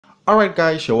Alright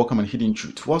guys, you're welcome on Hidden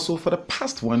Truth. Also, for the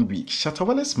past 1 week, Shatta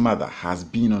Wale's mother has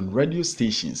been on radio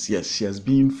stations. Yes, she has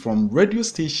been from radio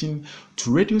station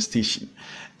to radio station.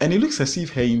 And it looks as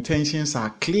if her intentions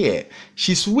are clear.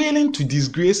 She's willing to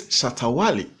disgrace Shatta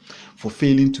Wale for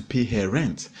failing to pay her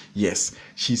rent. Yes,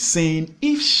 she's saying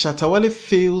if Shatta Wale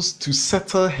fails to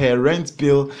settle her rent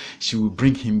bill, she will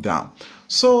bring him down.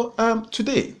 So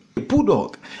today,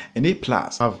 Bulldog and A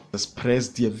Plus have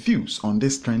expressed their views on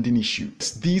this trending issue.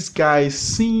 These guys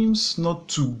seems not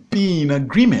to be in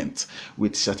agreement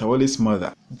with Shatta Wale's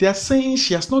mother. They are saying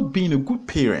she has not been a good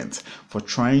parent for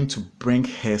trying to bring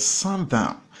her son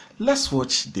down. Let's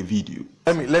watch the video.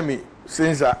 Let me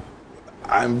since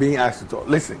I'm being asked to talk.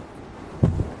 Listen,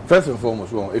 first and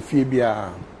foremost, if you be a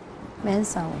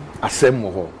mensa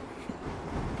asemo,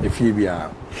 if you be a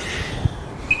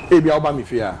Ebi Alba mi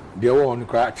fear, the one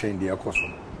cry chain the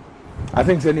custom. I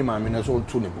think any man is all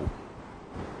tunable.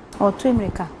 Or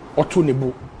Trimrika. Or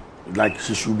tunable. Like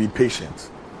she should be patient.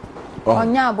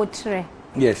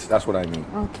 Yes, that's what I mean.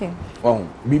 Okay. Oh,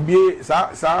 BB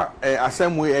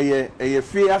asem way a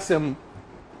fear asem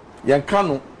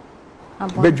yankano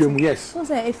bedroom, yes. So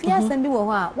say if you asem be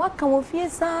what can we fear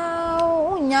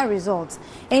sa results.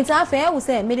 And so I will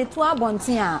say made it to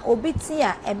abontia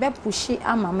obitia ebe pushy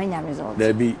ama menya results.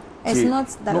 There be it's not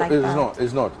that like that.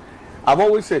 It's not. I've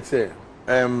always said say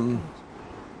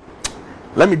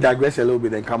let me digress a little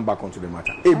bit and come back onto the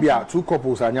matter. Okay. Two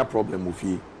couples are no problem with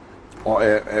you or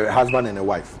a husband and a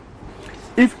wife.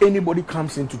 If anybody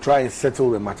comes in to try and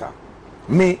settle the matter,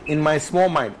 me in my small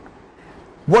mind,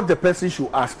 what the person should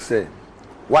ask say,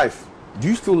 wife, do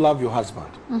you still love your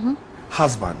husband?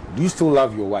 Husband, do you still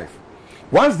love your wife?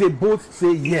 Once they both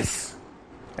say yes,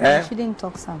 she didn't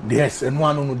talk some. Yes, and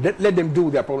let them deal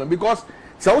with their problem because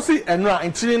so see and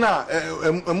in China,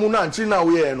 Muna and China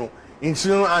we in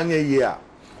China anya year.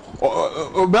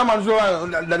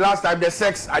 The last time the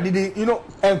sex I didn't,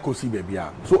 enko si baby.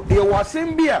 So it was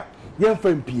same beer, young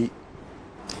friend P.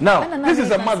 Now this is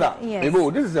a mother. Yes.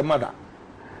 This is a mother.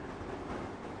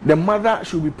 The mother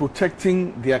should be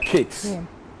protecting their kids,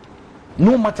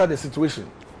 no matter the situation.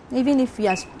 Even if you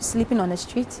are sleeping on the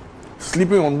street.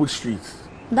 Sleeping on which streets?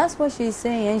 That's what she's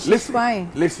saying, and she's crying.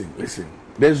 Listen.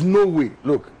 There's no way.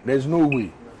 Look, there's no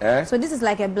way. So this is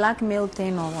like a blackmail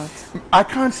thing or what? I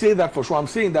can't say that for sure. I'm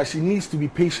saying that she needs to be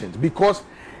patient because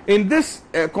in this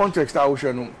context, I will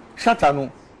show you, Shatta no,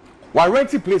 why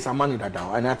renting place a money that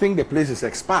down, and I think the place is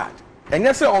expired. And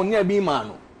yes, on near be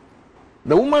man,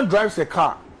 the woman drives a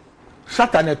car.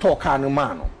 Shatta ne talk car no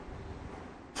man.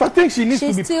 So I think she needs to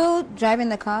be. She's still driving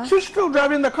the car. She's still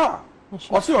driving the car.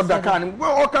 Or see the car.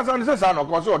 Well, all cars on the same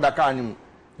or see the car. And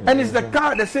it's the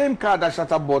car, the same car that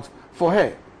Shatta bought for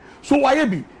her. So why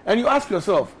be? And you ask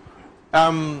yourself,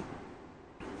 Edena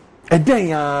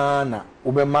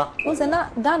Obama. Was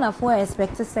not Ghana for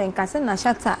expected saying Casana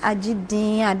Shatta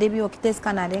Ajidin and Debbie Okites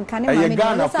Canada and can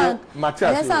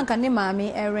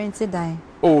Mammy rented die.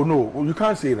 Oh no, you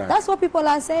can't say that. That's what people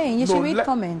are saying. You should read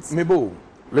comments. Mebo,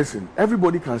 listen,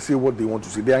 everybody can say what they want to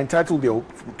say. They are entitled to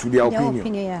their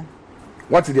opinion. Yeah.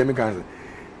 What did the Americans say?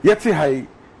 Yet say I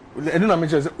don't know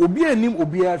mention Obia nim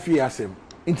Obia Fiasem.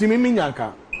 Intimimi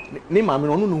Yanka. Ne mama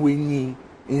no no we ni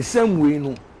in some way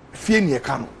no fie ne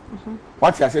ka no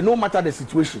what I say no matter the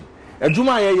situation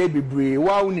adwuma ye bebre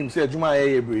wa unim say adwuma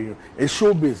ye bebre e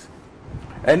showbiz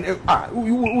and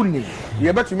you nim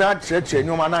you bet me a church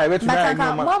nyoma na you bet me a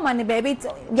nyoma but money baby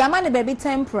your money baby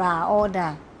temporary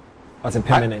order what's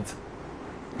permanent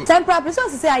temporary person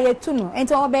say aye tu no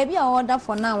enti o baby order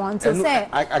for now until say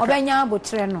obenya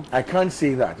abotre no I can't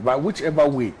say that but whichever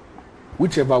way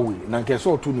nanke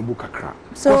so to ni bukakra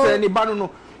so any banu no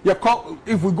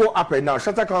if we go up and down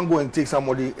Shatta can't go and take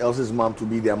somebody else's mom to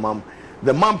be their mom.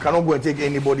 The mom cannot go and take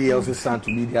anybody else's son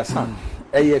to be their son.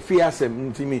 Eh fear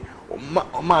asem ntimi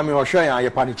mama o hwe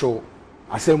ya panicho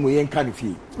asem we enka ne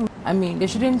fie. I mean they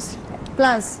shouldn't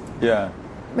plus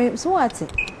so what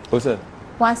what's that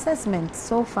what assessment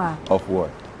so far of what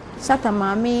Shatta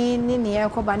mami ni ne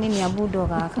yakoba ni ne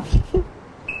Bulldog aka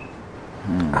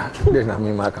there's na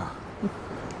me maka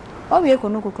oh we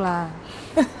kono kukla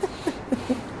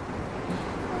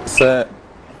Sir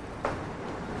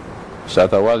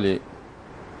Shatta Wale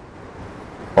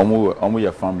omu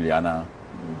your family ana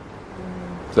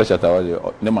so Shatta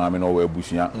Wale ne maame no we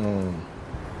busuya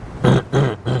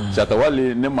Shatta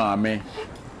Wale ne maame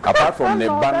apart from ne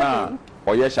bana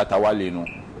oye Shatta Wale no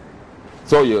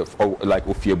so you like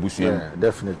ofie busuya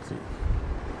definitely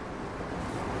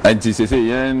and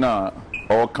say na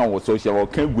or can was social or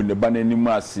can win the banner any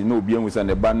mass, no be with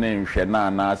the banner and share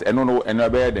na, and no, and a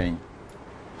bedding.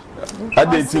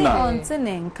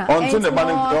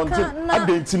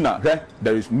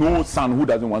 There is no son who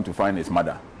doesn't want to find his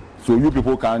mother. So you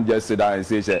people can't just sit down and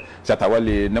say, Shatta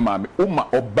Wale, ne mami,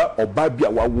 oba bia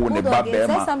wa wo ne ba be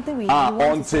ma.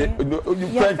 On say, you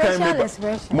can't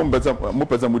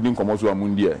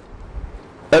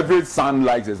every son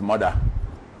likes his mother.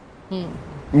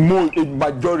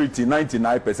 Majority,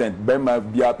 99%, bema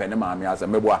bia pe ne mami asa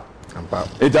meboa.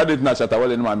 Shatta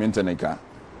Wale ne mami nteneka.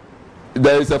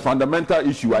 There is a fundamental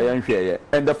issue I am here,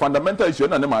 and the fundamental issue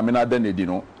na ne mami na den edi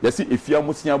no. You see, if you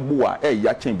amusia bua,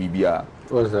 ya chen bibia.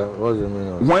 What's that? What's the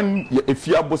meaning? When if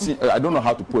you are bossing, I don't know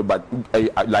how to put it, but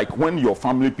like when your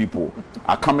family people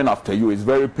are coming after you, it's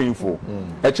very painful.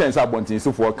 A chance I want to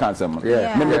so for cancer.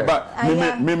 Yeah. Me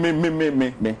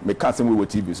cancer with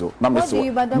TV so. Now me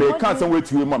cancer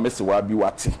with you, my Mr. Wabi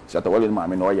Wati. Shatta Wale ma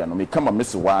me no ya no me come a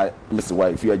Mr. Y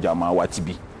if you are Jama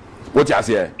Wati. What you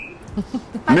say?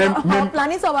 Me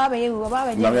plan is over you.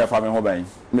 Na me family ho ban.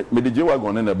 Me the jewa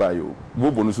gon na ba yo.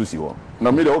 Bo bonu so si ho.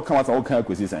 Na me the o come as o kan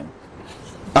kwesi san.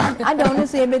 I don't know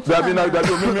say better.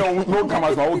 No come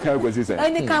as my own kind of question.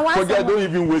 Forget, don't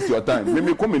even waste your time. Let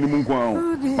me come in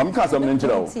I'm can't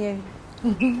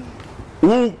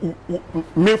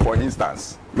me for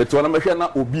instance, me to na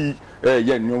obi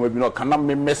ye nyo bi no kana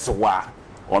me mesewa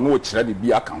ono kire de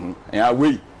bi aka ho. En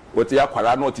away, what ya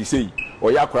kwara no ti say,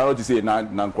 or ya kwara no ti say na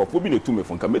nkrofo bi na tu me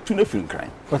fonka metu na firi nkran.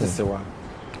 What is sewa?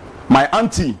 My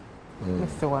auntie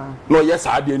No, yes,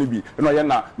 I didn't be. No, you're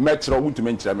not metro to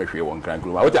mention me one crank.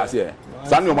 What I say?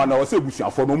 Sanyo man, I was saying,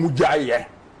 for no mujaye.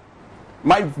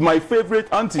 My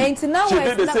favorite auntie. She did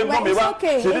the same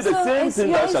thing. She did the same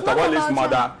thing that Shatta Wale's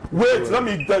mother. Wait, let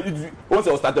me tell you. Once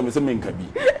I started, me say me nkabi.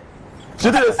 She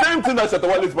did the same thing that Shatta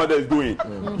Wale's mother is doing.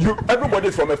 Everybody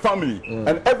is from a family,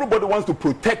 and everybody wants to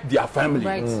protect their family,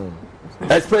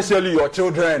 especially your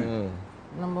children.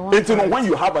 It's when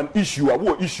you have an issue,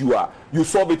 you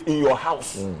solve it in your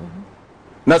house.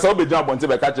 Now, so be jump until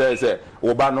the catcher say,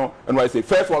 Obano, and I say,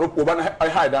 first one, Obana, I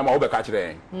hide them, I'll be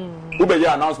catching. Ube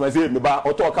announcement, say,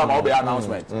 or talk about the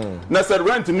announcement. Now, said,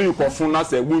 rent to new person, I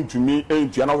say, win to me,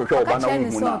 ain't you know,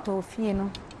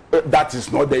 that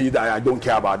is not the either. I don't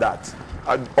care about that.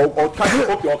 Or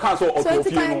cancel, or so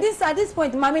at this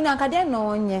point, Mammy Nakade no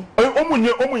on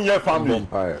ye family.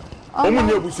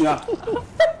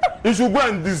 You should go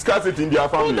and discuss it in their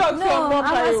family. No,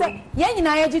 I say,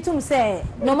 say,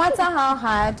 no matter how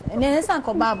hard, and then it's not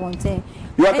a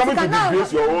you are coming to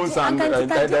disgrace your own son and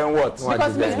then what?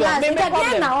 Because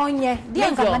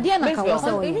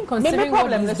even considering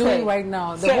what he's doing right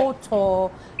now, the whole tour,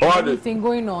 everything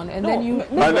going on, and then you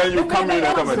come in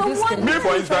and comment. Me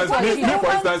for instance, if you do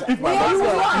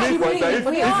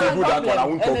that one, I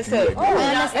won't talk to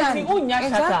you.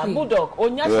 Exactly. Bulldog,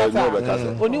 Onya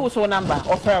Shatta, Oni was one number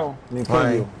of her.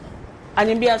 And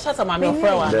in Bia Shatta, my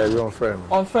friend,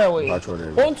 on fairway.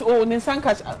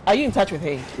 Are you in touch with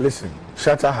her? Listen,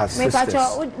 Shatta has sisters.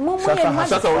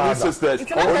 Shatta only sisters.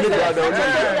 Only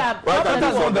brother.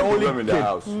 That's not the only in the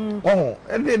house. Oh,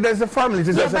 and there's a family.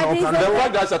 There's an the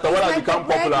one that Shatta Wale has become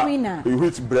popular. He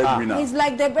hits breadwinner. It's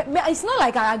like it's not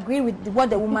like I agree with what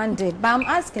the woman did, but I'm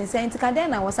asking, saying to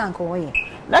Kadena was Uncle.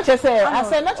 Not just say, I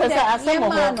said, not just say,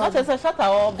 not just say, Shatta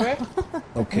or bread.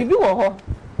 Okay. You do a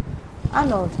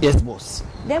Arnold. Yes, boss.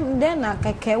 Then I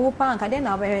can punk. Then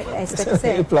I expect.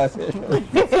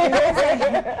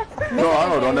 No,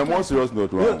 Arnold. On a more serious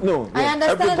note, no. I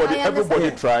understand.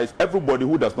 Everybody tries. Everybody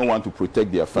who does not want to protect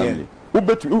their family. I have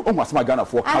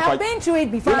been through it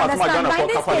before. I understand. By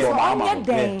this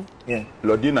case,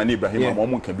 Lodin and Ibrahim,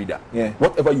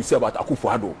 whatever you say about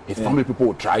Akufo-Addo, his family people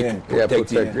will try to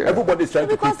protect him. Everybody is trying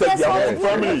to protect their own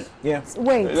family.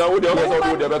 Wait. You are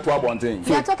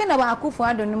talking about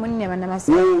Akufo-Addo.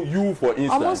 Oh, you for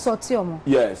instance. Almost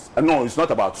yes. No, it's not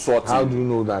about sorting. How do you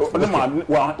know that?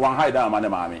 One hide down,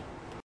 man.